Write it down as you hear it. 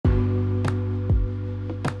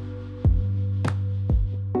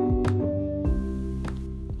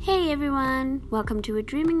Hey everyone, welcome to A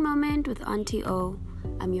Dreaming Moment with Auntie O.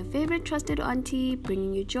 I'm your favorite trusted auntie,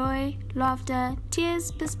 bringing you joy, laughter,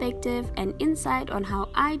 tears, perspective, and insight on how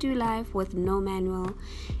I do life with no manual.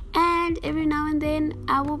 And every now and then,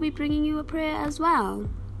 I will be bringing you a prayer as well.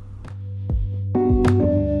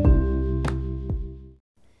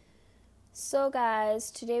 So guys,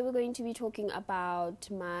 today we're going to be talking about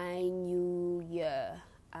my new year.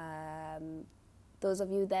 Those of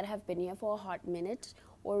you that have been here for a hot minute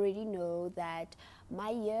already know that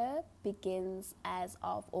my year begins as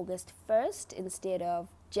of August 1st instead of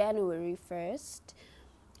January 1st.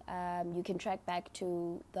 You can track back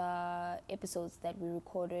to the episodes that we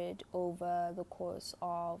recorded over the course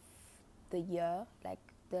of the year, like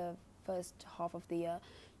the first half of the year,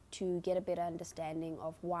 to get a better understanding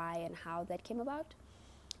of why and how that came about.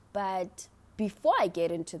 But before I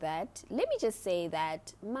get into that, let me just say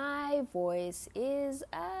that my voice is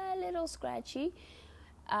a little scratchy.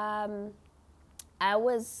 I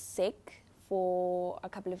was sick for a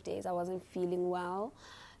couple of days. I wasn't feeling well.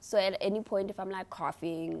 So at any point, if I'm like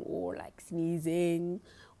coughing or like sneezing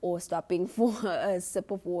or stopping for a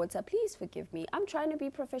sip of water, please forgive me. I'm trying to be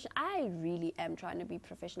professional. I really am trying to be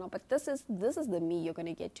professional. But this is the me you're going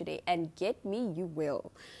to get today. And get me, you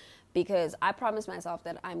will. Because I promised myself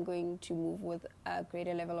that I'm going to move with a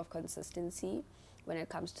greater level of consistency when it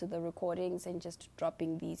comes to the recordings and just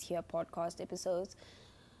dropping these here podcast episodes.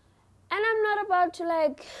 And I'm not about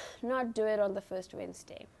to not do it on the first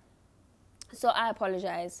Wednesday. So I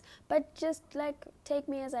apologize. But just take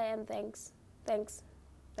me as I am. Thanks.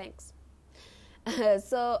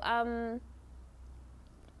 So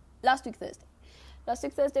last week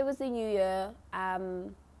Thursday was the new year.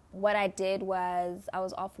 What I did was I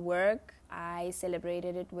was off work. I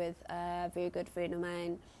celebrated it with a very good friend of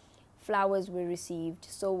mine. Flowers were received,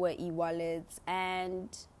 so were e-wallets, and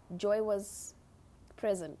joy was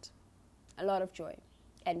present. A lot of joy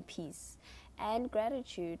and peace and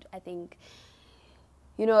gratitude. I think,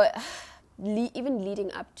 even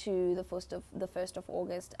leading up to the 1st of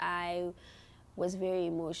August, I was very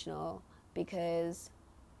emotional because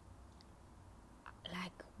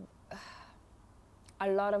a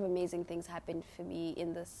lot of amazing things happened for me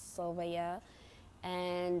in this silver year,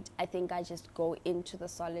 and I think I just go into the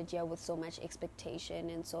solid year with so much expectation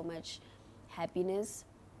and so much happiness.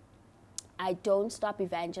 I don't stop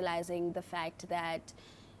evangelizing the fact that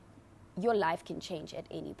your life can change at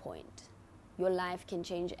any point. Your life can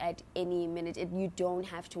change at any minute. You don't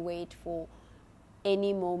have to wait for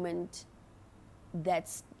any moment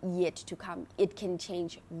that's yet to come. It can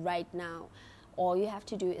change right now. All you have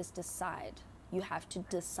to do is decide. You have to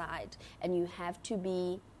decide, and you have to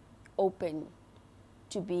be open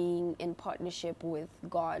to being in partnership with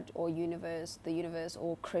God or the universe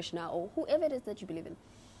or Krishna or whoever it is that you believe in.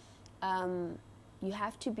 You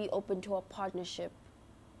have to be open to a partnership,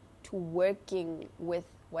 to working with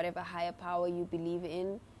whatever higher power you believe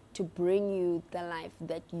in to bring you the life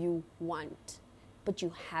that you want. But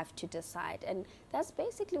you have to decide. And that's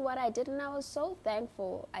basically what I did. And I was so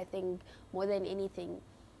thankful, I think, more than anything.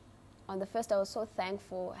 On the first, I was so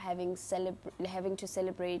thankful having to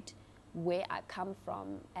celebrate where I come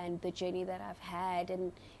from and the journey that I've had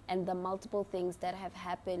and the multiple things that have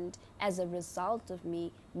happened as a result of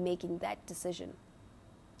me making that decision.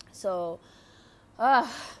 So,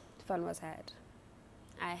 fun was had.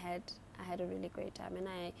 I had a really great time, and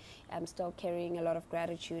I am still carrying a lot of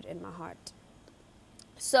gratitude in my heart.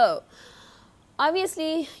 So,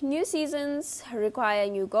 obviously, new seasons require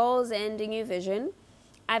new goals and a new vision.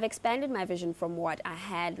 I've expanded my vision from what I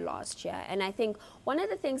had last year. And I think one of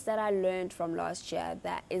the things that I learned from last year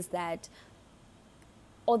is that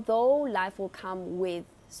although life will come with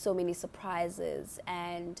so many surprises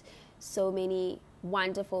and so many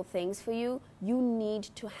wonderful things for you, you need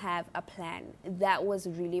to have a plan. That was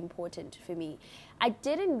really important for me. I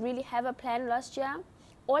didn't really have a plan last year.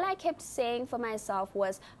 All I kept saying for myself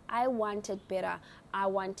was I wanted better. I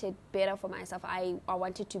wanted better for myself. I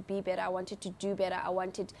wanted to be better. I wanted to do better.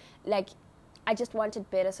 I just wanted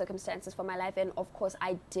better circumstances for my life. And of course,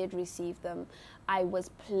 I did receive them. I was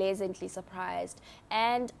pleasantly surprised.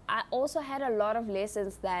 And I also had a lot of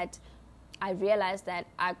lessons that I realized that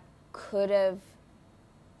I could have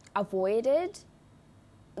avoided.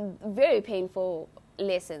 Very painful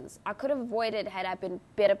lessons. I could have avoided had I been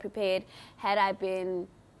better prepared, had I been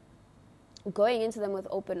going into them with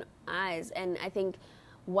open eyes. And I think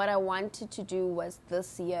what I wanted to do was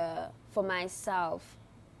this year for myself,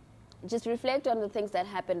 just reflect on the things that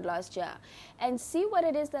happened last year and see what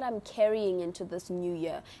it is that I'm carrying into this new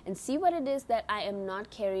year, and see what it is that I am not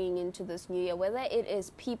carrying into this new year, whether it is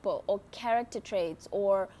people or character traits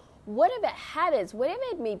or whatever habits, whatever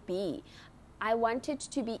it may be, I wanted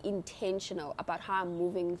to be intentional about how I'm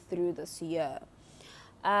moving through this year.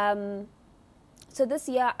 So this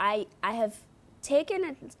year, I have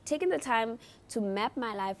taken the time to map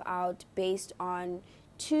my life out based on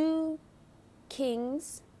 2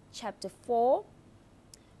 Kings chapter 4,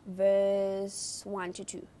 verse 1 to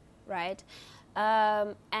 2, right?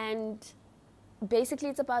 And basically,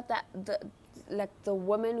 it's about the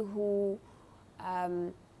woman who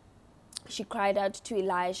she cried out to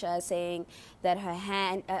Elisha, saying that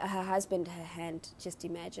her husband, just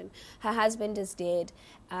imagine, her husband is dead,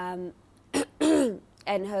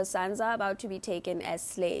 and her sons are about to be taken as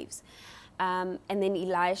slaves. And then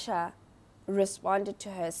Elisha responded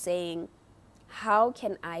to her saying, "How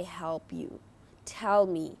can I help you? Tell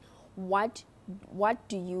me, what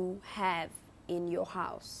do you have in your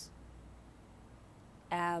house?"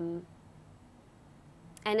 And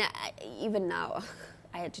even now,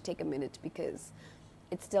 I had to take a minute because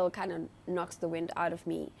it still kind of knocks the wind out of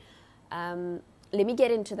me. Let me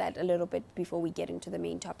get into that a little bit before we get into the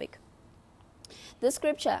main topic. This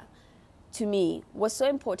scripture, to me, was so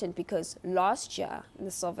important because last year, in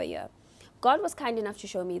the silver year, God was kind enough to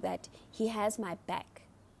show me that He has my back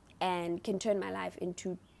and can turn my life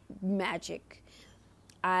into magic.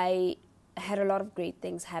 I had a lot of great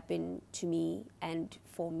things happen to me and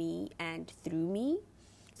for me and through me,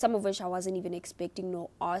 some of which I wasn't even expecting nor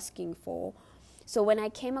asking for. So when I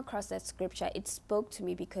came across that scripture, it spoke to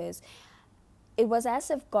me because it was as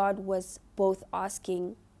if God was both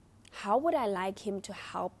asking, how would I like Him to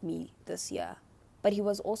help me this year? But He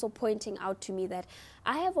was also pointing out to me that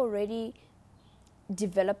I have already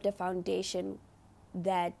developed a foundation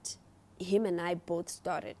that Him and I both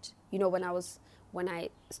started. You know, when I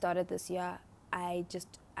started this year, I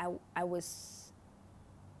was,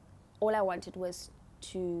 all I wanted was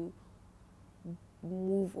to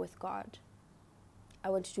move with God. I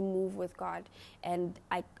wanted to move with God, and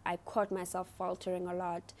I caught myself faltering a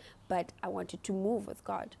lot, but I wanted to move with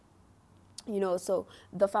God. You know, so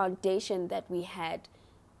the foundation that we had,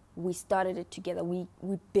 we started it together. We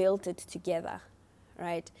built it together,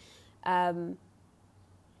 right?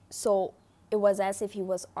 So it was as if He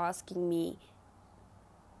was asking me,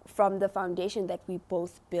 from the foundation that we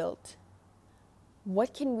both built,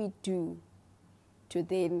 what can we do to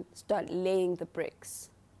then start laying the bricks,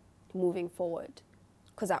 moving forward?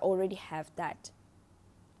 Because I already have that.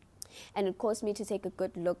 And it caused me to take a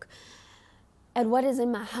good look at what is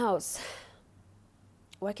in my house.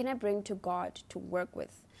 What can I bring to God to work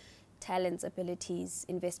with? Talents, abilities,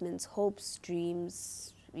 investments, hopes,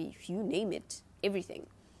 dreams, if you name it, everything.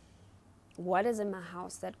 What is in my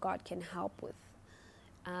house that God can help with?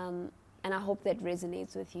 And I hope that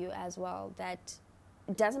resonates with you as well, that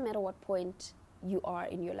it doesn't matter what point you are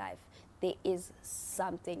in your life, there is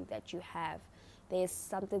something that you have. There's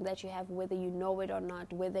something that you have, whether you know it or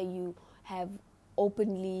not, whether you have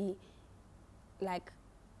openly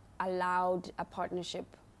allowed a partnership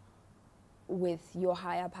with your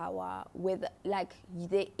higher power,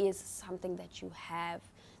 there is something that you have.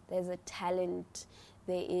 There's a talent,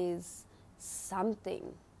 there is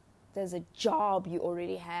something. There's a job you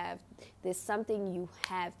already have. There's something you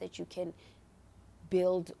have that you can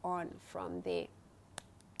build on from there.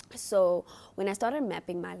 So when I started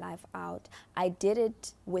mapping my life out, I did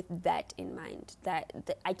it with that in mind. That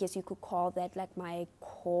I guess you could call that like my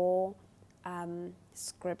core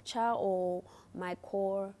scripture, or my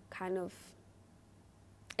core kind of,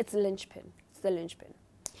 it's the linchpin. It's the linchpin.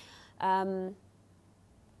 And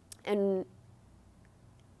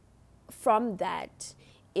from that,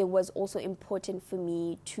 it was also important for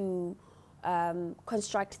me to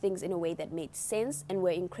construct things in a way that made sense and were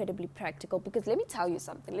incredibly practical. Because let me tell you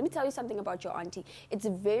something about your auntie. It's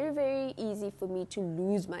very, very easy for me to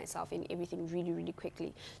lose myself in everything really, really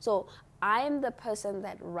quickly. So I am the person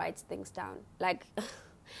that writes things down. Like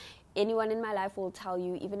anyone in my life will tell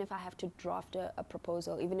you, even if I have to draft a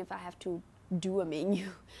proposal, even if I have to do a menu,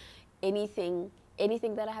 anything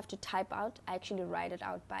that I have to type out, I actually write it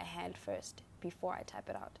out by hand first before I type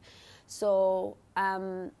it out. So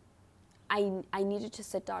I needed to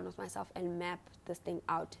sit down with myself and map this thing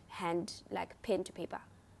out, like pen to paper.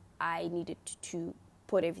 I needed to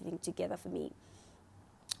put everything together for me.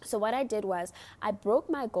 So what I did was I broke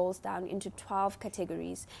my goals down into 12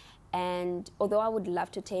 categories. And although I would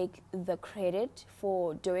love to take the credit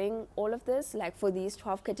for doing all of this, like for these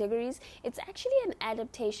 12 categories, it's actually an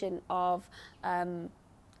adaptation of a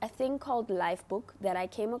thing called Lifebook that I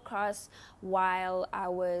came across while I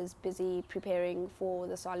was busy preparing for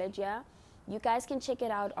the Solid Year. You guys can check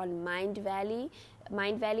it out on Mind Valley.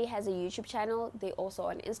 Mind Valley has a YouTube channel. They're also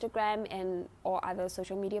on Instagram and or other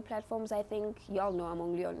social media platforms, I think. Y'all know I'm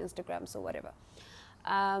only on Instagram, so whatever.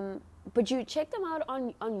 But you check them out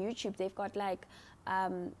on YouTube. They've got like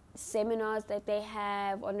seminars that they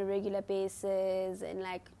have on a regular basis, and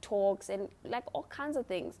like talks and like all kinds of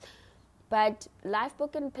things. But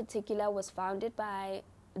Lifebook in particular was founded by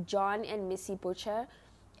John and Missy Butcher,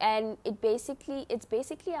 and it's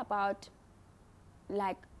basically about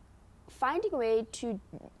like finding a way to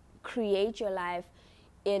create your life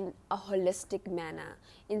in a holistic manner,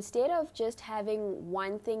 instead of just having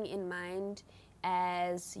one thing in mind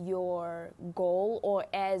as your goal or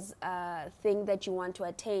as a thing that you want to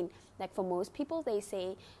attain. Like for most people, they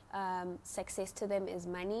say success to them is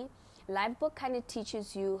money. Lifebook kind of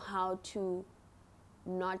teaches you how to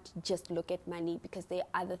not just look at money, because there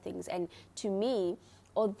are other things. And to me,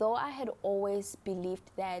 although I had always believed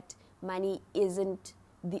that money isn't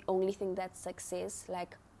the only thing that's success,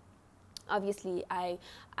 like obviously I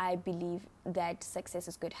believe that success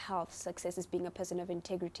is good health, success is being a person of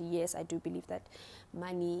integrity. Yes, I do believe that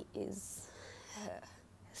money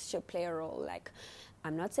should play a role. Like,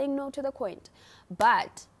 I'm not saying no to the point,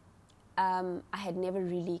 but I had never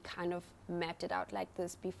really kind of mapped it out like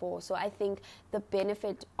this before. So I think the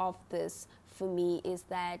benefit of this for me is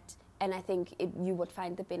that, and I think you would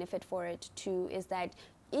find the benefit for it too, is that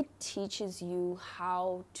it teaches you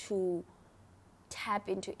how to tap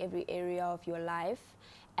into every area of your life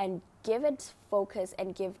and give it focus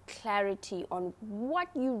and give clarity on what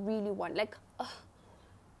you really want. Like,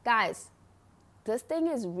 guys, this thing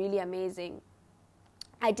is really amazing.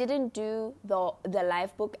 I didn't do the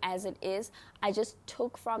Lifebook as it is. I just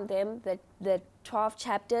took from them the 12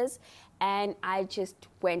 chapters and I just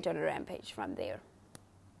went on a rampage from there.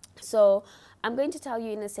 So I'm going to tell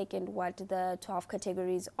you in a second what the 12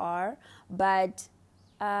 categories are, but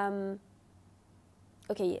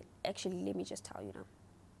okay, actually, let me just tell you now.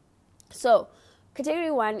 So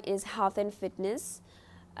category 1 is health and fitness,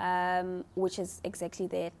 which is exactly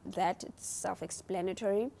that. It's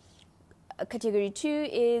self-explanatory. Category 2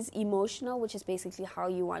 is emotional, which is basically how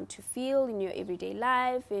you want to feel in your everyday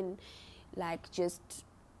life, in like just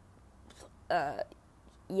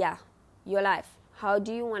your life. How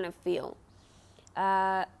do you want to feel?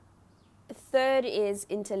 Third is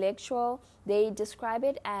intellectual. They describe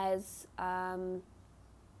it as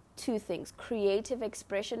two things: creative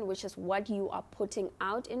expression, which is what you are putting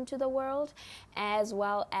out into the world, as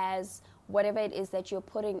well as whatever it is that you're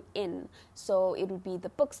putting in. So it would be the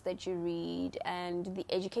books that you read and the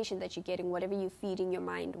education that you're getting, whatever you're feeding your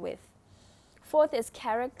mind with. Fourth is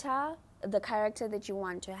character, the character that you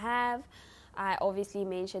want to have. I obviously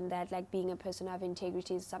mentioned that like being a person of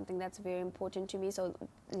integrity is something that's very important to me. So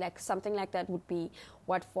like something like that would be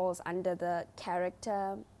what falls under the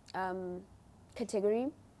character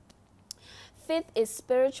category. Fifth is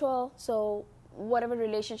spiritual. So whatever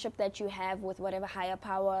relationship that you have with whatever higher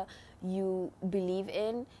power you believe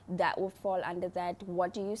in, that will fall under that.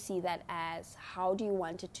 What do you see that as? How do you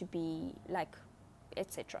want it to be, like,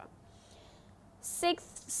 etc.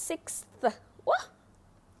 Sixth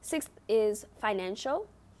is financial.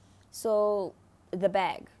 So the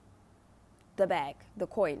bag, the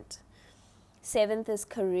coin. Seventh is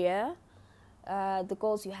career. The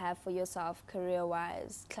goals you have for yourself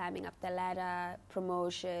career-wise, climbing up the ladder,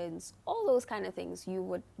 promotions, all those kind of things, you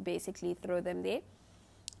would basically throw them there.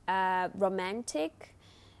 Romantic,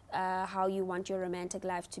 how you want your romantic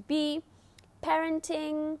life to be.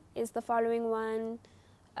 Parenting is the following one.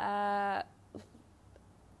 I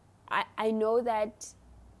know that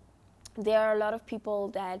there are a lot of people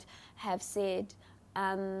that have said,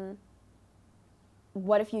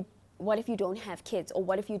 what if you don't have kids, or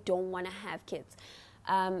what if you don't want to have kids?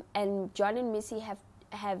 And John and Missy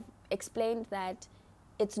have explained that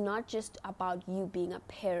it's not just about you being a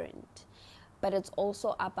parent, but it's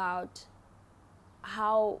also about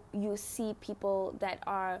how you see people that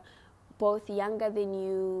are both younger than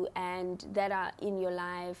you and that are in your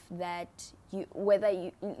life, that whether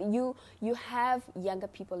you have younger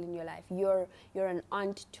people in your life, you're an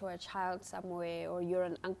aunt to a child somewhere, or you're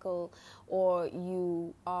an uncle, or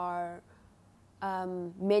you are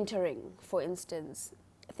mentoring, for instance,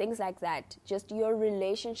 things like that. Just your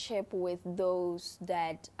relationship with those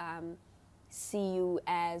that see you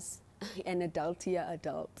as an adultier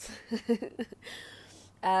adult.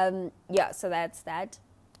 So that's that.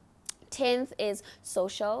 10th is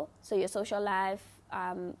social. So your social life,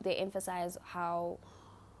 they emphasize how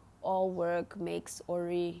all work makes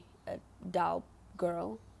Ori a dull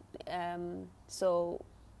girl. So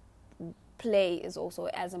play is also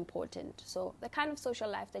as important. So the kind of social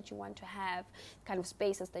life that you want to have, kind of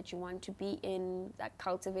spaces that you want to be in that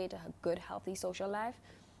cultivate a good, healthy social life,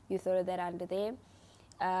 you throw that under there.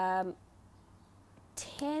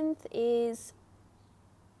 10th is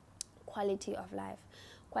quality of life.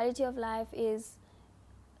 Quality of life is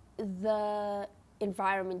the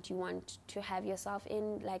environment you want to have yourself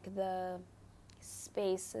in, like the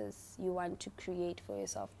spaces you want to create for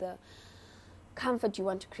yourself, the comfort you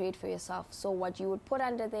want to create for yourself. So what you would put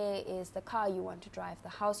under there is the car you want to drive, the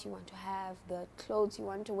house you want to have, the clothes you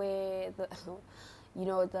want to wear, the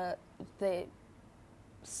the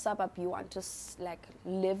suburb you want to like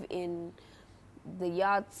live in, the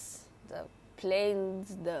yachts, the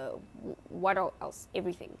planes, the what else,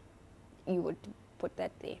 everything. You would put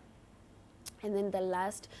that there. And then the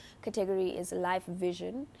last category is life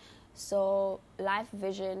vision. So life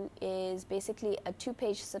vision is basically a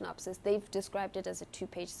 2-page synopsis. They've described it as a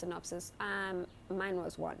 2-page synopsis. Mine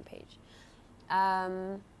was 1 page.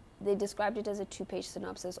 They described it as a 2-page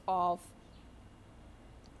synopsis of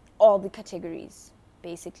all the categories.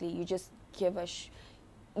 Basically, you just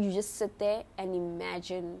you just sit there and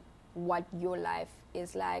imagine what your life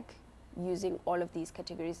is like using all of these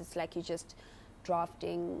categories. It's like you're just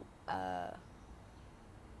drafting, I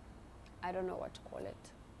don't know what to call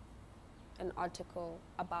it, an article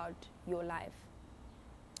about your life.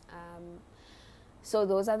 So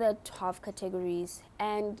those are the 12 categories.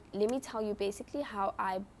 And let me tell you basically how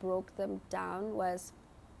I broke them down was,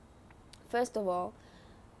 first of all,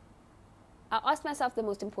 I asked myself the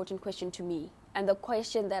most important question to me, and the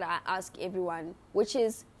question that I ask everyone, which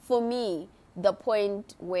is, for me, the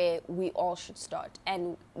point where we all should start.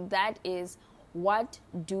 And that is, what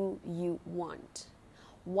do you want?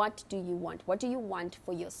 What do you want? What do you want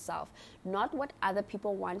for yourself? Not what other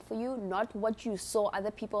people want for you, not what you saw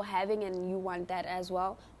other people having and you want that as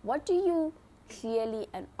well. What do you clearly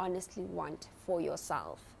and honestly want for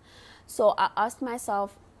yourself? So I asked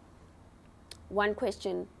myself one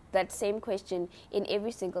question, that same question in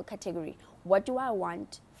every single category. What do I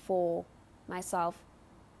want for myself,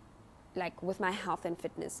 like with my health and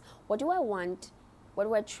fitness? What do I want? What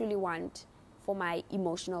do I truly want for my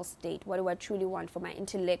emotional state? What do I truly want for my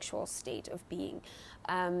intellectual state of being?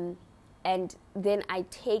 And then I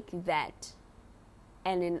take that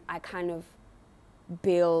and then I kind of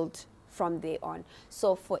build from there on.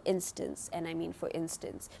 So for instance,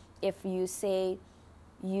 if you say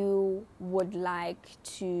you would like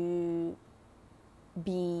to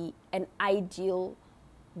be an ideal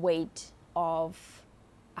weight of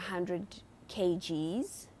 100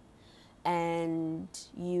 kgs and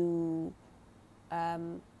you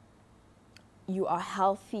are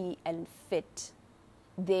healthy and fit,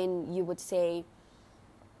 then you would say,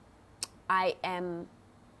 I am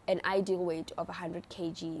an ideal weight of 100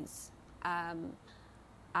 kgs.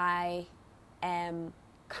 I am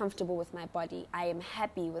comfortable with my body. I am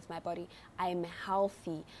happy with my body. I am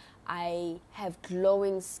healthy. I have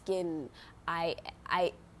glowing skin. I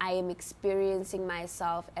am experiencing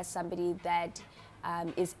myself as somebody that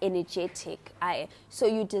is energetic. So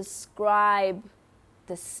you describe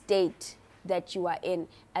the state that you are in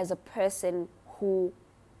as a person who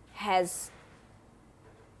has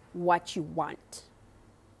what you want.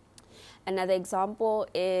 Another example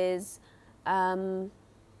is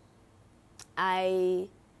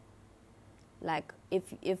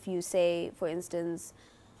if you say, for instance,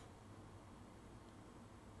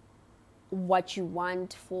 what you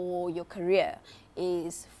want for your career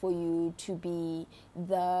is for you to be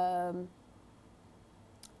the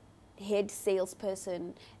head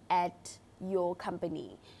salesperson at your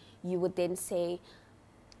company. You would then say,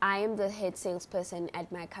 I am the head salesperson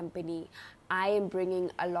at my company. I am bringing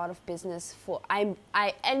a lot of business and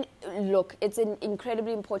look, it's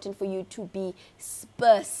incredibly important for you to be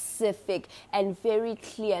specific and very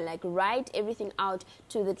clear, like write everything out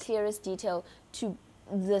to the clearest detail, to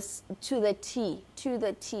the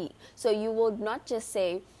T. So you will not just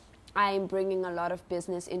say, I am bringing a lot of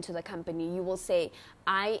business into the company. You will say,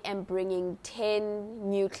 I am bringing 10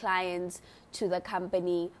 new clients to the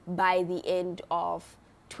company by the end of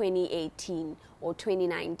 2018 or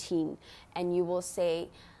 2019. And you will say,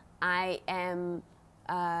 I am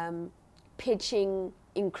pitching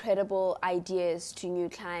incredible ideas to new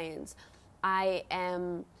clients. I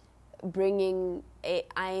am bringing a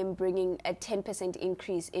 10%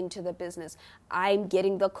 increase into the business. I'm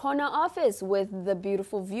getting the corner office with the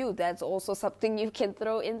beautiful view. That's also something you can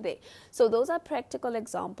throw in there. So those are practical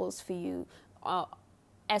examples for you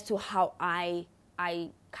as to how I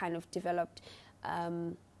kind of developed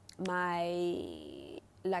how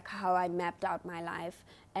I mapped out my life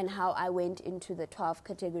and how I went into the 12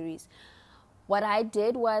 categories. what I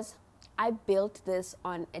did was I built this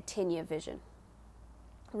on a 10-year vision.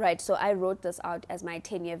 Right, so I wrote this out as my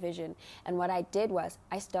 10-year vision. And what I did was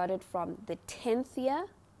I started from the 10th year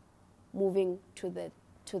moving to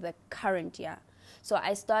the current year. So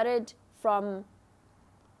I started from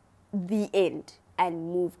the end and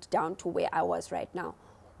moved down to where I was right now.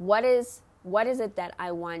 What is it that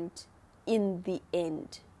I want in the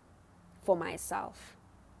end for myself?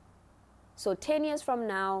 So 10 years from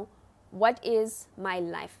now, what is my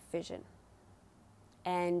life vision?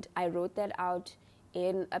 And I wrote that out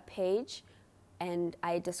in a page, and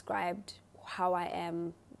I described how I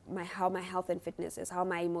am, how my health and fitness is, how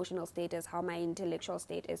my emotional state is, how my intellectual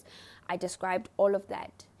state is. I described all of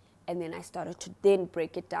that, and then I started to then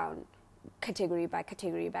break it down category by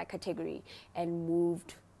category by category and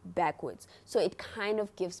moved backwards. So it kind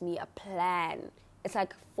of gives me a plan. It's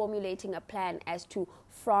like formulating a plan as to,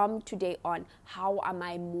 from today on, how am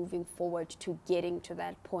I moving forward to getting to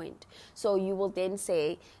that point. So you will then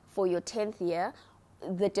say, for your 10th year,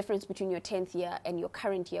 the difference between your 10th year and your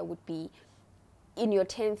current year would be, in your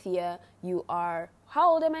 10th year, you are,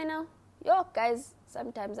 how old am I now? Yo, guys,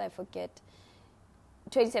 sometimes I forget.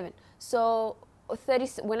 27. So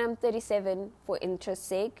 30, when I'm 37, for interest's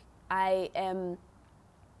sake, I am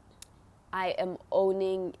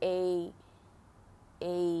owning a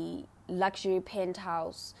luxury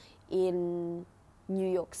penthouse in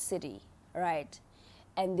New York City, right?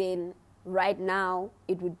 And then right now,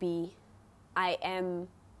 it would be, I am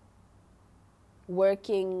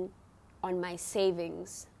working on my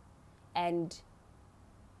savings and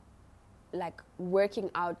like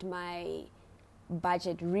working out my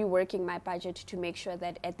budget, reworking my budget to make sure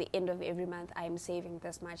that at the end of every month I am saving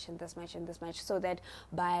this much and this much and this much, so that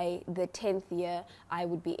by the 10th year I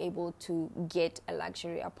would be able to get a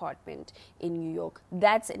luxury apartment in New York.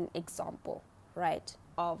 That's an example, right,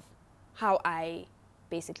 of how I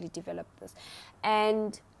basically developed this.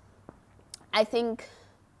 And I think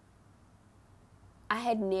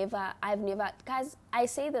I've never, guys, I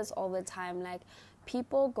say this all the time, like,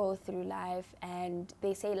 people go through life and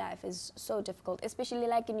they say life is so difficult, especially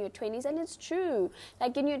like in your 20s, and it's true.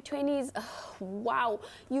 Like in your 20s, wow,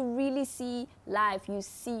 you really see life. You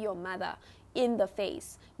see your mother in the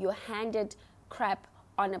face. You're handed crap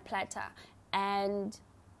on a platter, and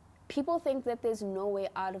people think that there's no way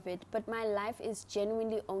out of it, but my life is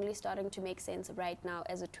genuinely only starting to make sense right now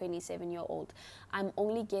as a 27-year-old. I'm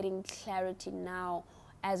only getting clarity now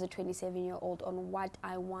as a 27-year-old on what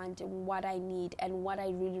I want and what I need and what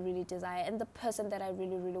I really, really desire and the person that I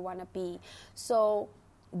really, really want to be. So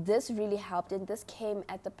this really helped, and this came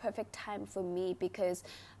at the perfect time for me, because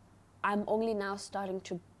I'm only now starting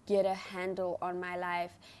to get a handle on my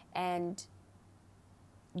life, and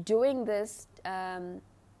doing this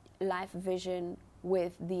life vision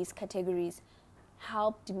with these categories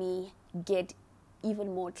helped me get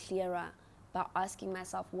even more clearer by asking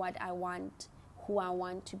myself what I want, who I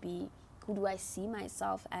want to be, who do I see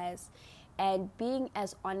myself as, and being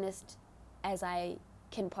as honest as I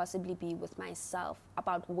can possibly be with myself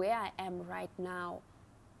about where I am right now.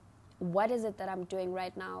 What is it that I'm doing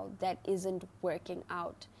right now that isn't working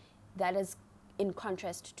out, that is in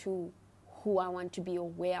contrast to who I want to be or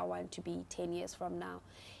where I want to be 10 years from now.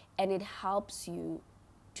 And it helps you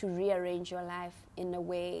to rearrange your life in a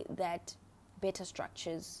way that better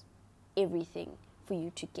structures everything for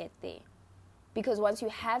you to get there. Because once you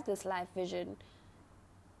have this life vision,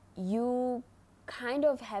 you kind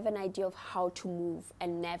of have an idea of how to move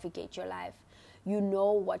and navigate your life. You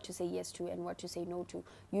know what to say yes to and what to say no to.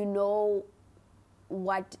 You know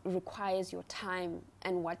what requires your time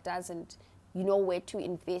and what doesn't. You know where to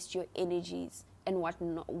invest your energies and what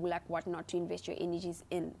not to invest your energies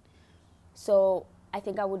in. So I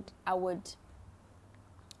think I would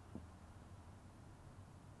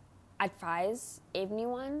advise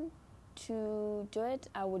anyone to do it.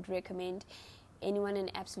 I would recommend anyone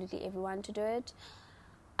and absolutely everyone to do it.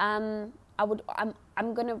 I'm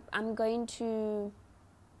going to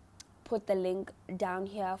put the link down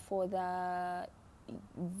here for the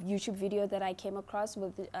YouTube video that I came across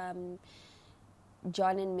with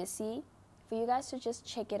John and Missy, for you guys to just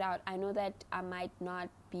check it out. I know that I might not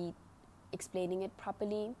be explaining it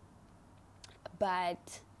properly,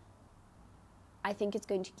 but I think it's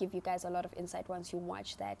going to give you guys a lot of insight once you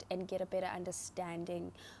watch that and get a better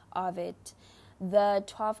understanding of it. The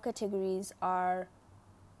 12 categories are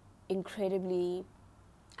incredibly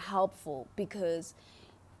helpful because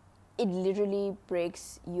it literally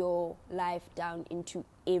breaks your life down into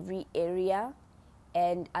every area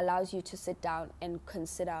and allows you to sit down and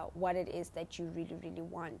consider what it is that you really, really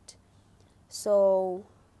want. So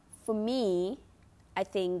for me, I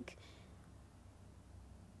think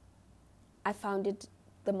I found it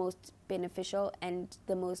the most beneficial and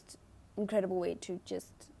the most incredible way to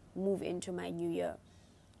just move into my new year.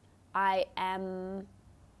 I am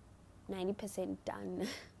 90% done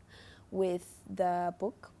with the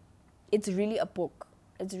book. It's really a book.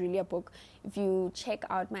 If you check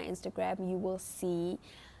out my Instagram, you will see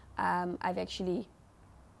I've actually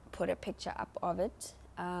put a picture up of it.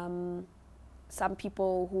 Some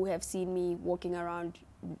people who have seen me walking around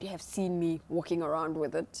have seen me walking around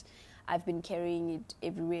with it. I've been carrying it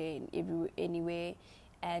anywhere,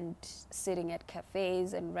 and sitting at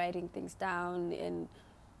cafes and writing things down. And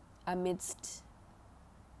amidst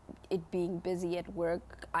it being busy at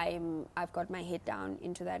work, I've got my head down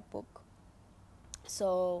into that book.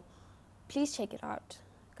 So please check it out,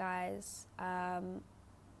 guys.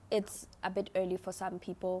 It's a bit early for some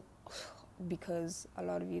people because a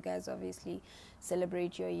lot of you guys obviously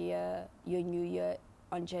celebrate your new year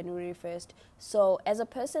on January 1st. So as a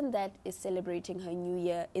person that is celebrating her new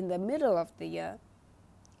year in the middle of the year,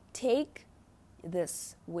 take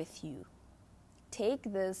this with you.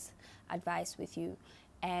 Take this advice with you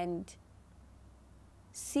and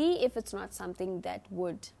see if it's not something that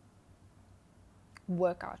would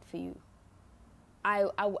work out for you. I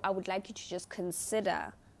would like you to just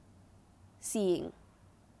consider seeing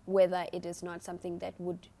whether it is not something that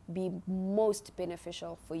would be most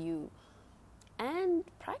beneficial for you and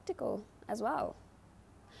practical as well.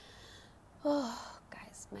 Oh,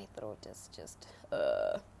 guys, my throat is just...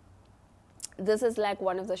 This is like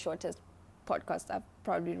one of the shortest podcasts I've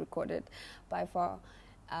probably recorded by far.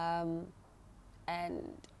 And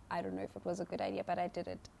I don't know if it was a good idea, but I did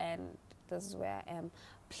it, and this is where I am.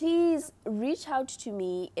 Please reach out to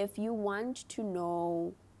me if you want to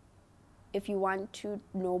know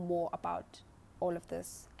more about all of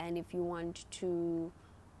this, and if you want to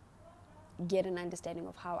get an understanding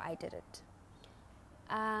of how I did it.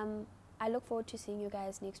 I look forward to seeing you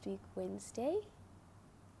guys next week, Wednesday.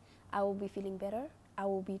 I will be feeling better. I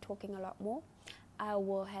will be talking a lot more. I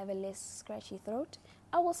will have a less scratchy throat.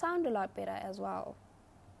 I will sound a lot better as well.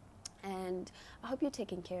 And I hope you're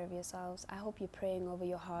taking care of yourselves. I hope you're praying over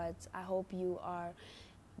your hearts. I hope you are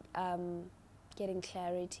getting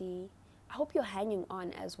clarity. I hope you're hanging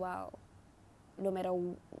on as well. No matter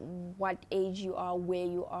what age you are, where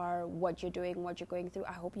you are, what you're doing, what you're going through,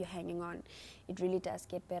 I hope you're hanging on. It really does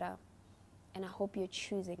get better. And I hope you're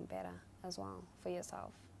choosing better as well for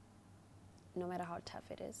yourself. No matter how tough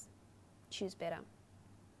it is, choose better.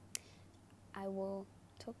 I will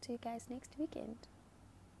talk to you guys next weekend.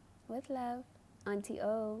 With love, Auntie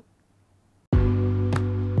O.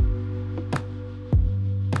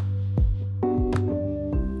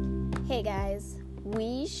 Hey guys,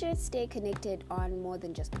 we should stay connected on more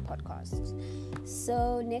than just the podcast.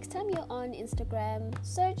 So next time you're on Instagram,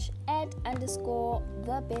 search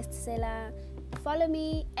 @_thebestseller. Follow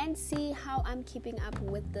me and see how I'm keeping up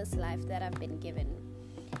with this life that I've been given.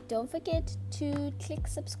 Don't forget to click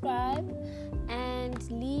subscribe and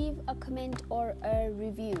leave a comment or a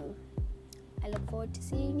review. I look forward to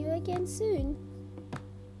seeing you again soon.